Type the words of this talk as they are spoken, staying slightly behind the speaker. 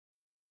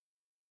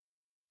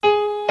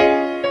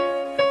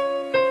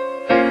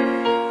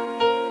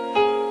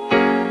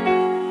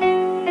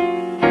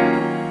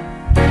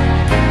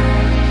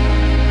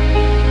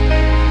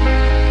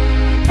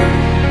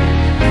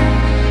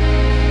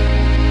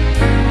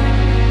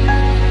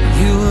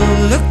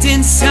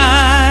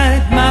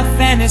inside my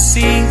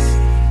fantasies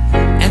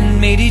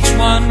and made each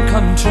one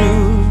come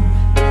true.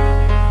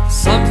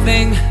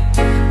 Something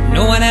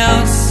no one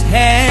else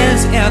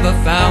has ever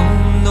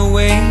found the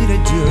way to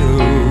do.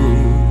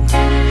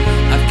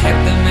 I've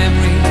kept the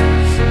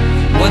memories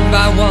one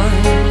by one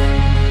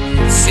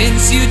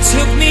since you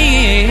took me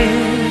in,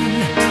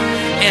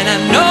 and I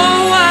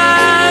know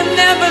I'll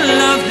never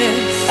love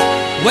this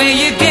way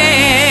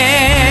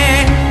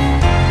again.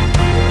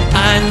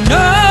 I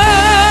know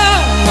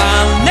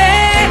I'll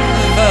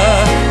never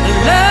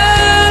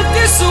love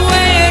this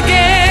way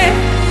again,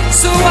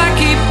 so I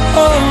keep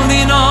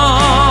holding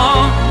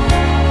on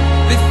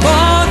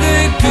before the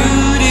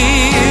good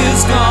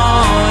is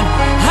gone.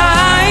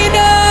 I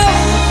know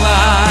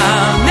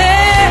I'll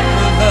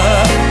never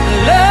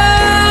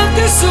love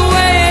this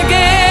way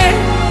again.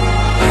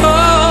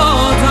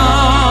 Hold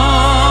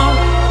on,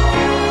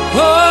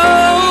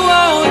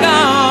 hold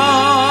on,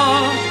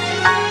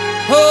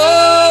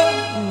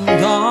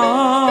 hold on.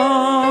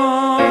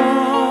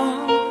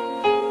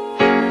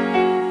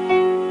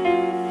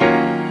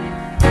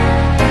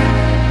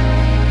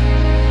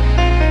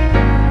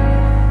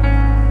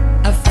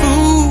 A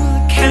fool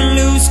can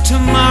lose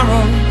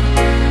tomorrow,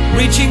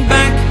 reaching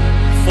back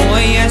for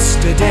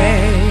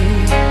yesterday,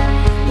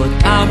 but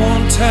I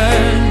won't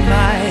turn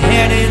my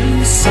head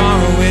in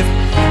sorrow if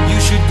you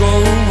should go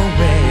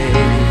away.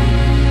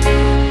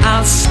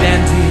 I'll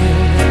stand here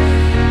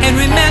and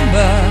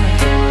remember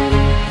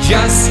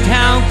just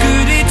how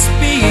good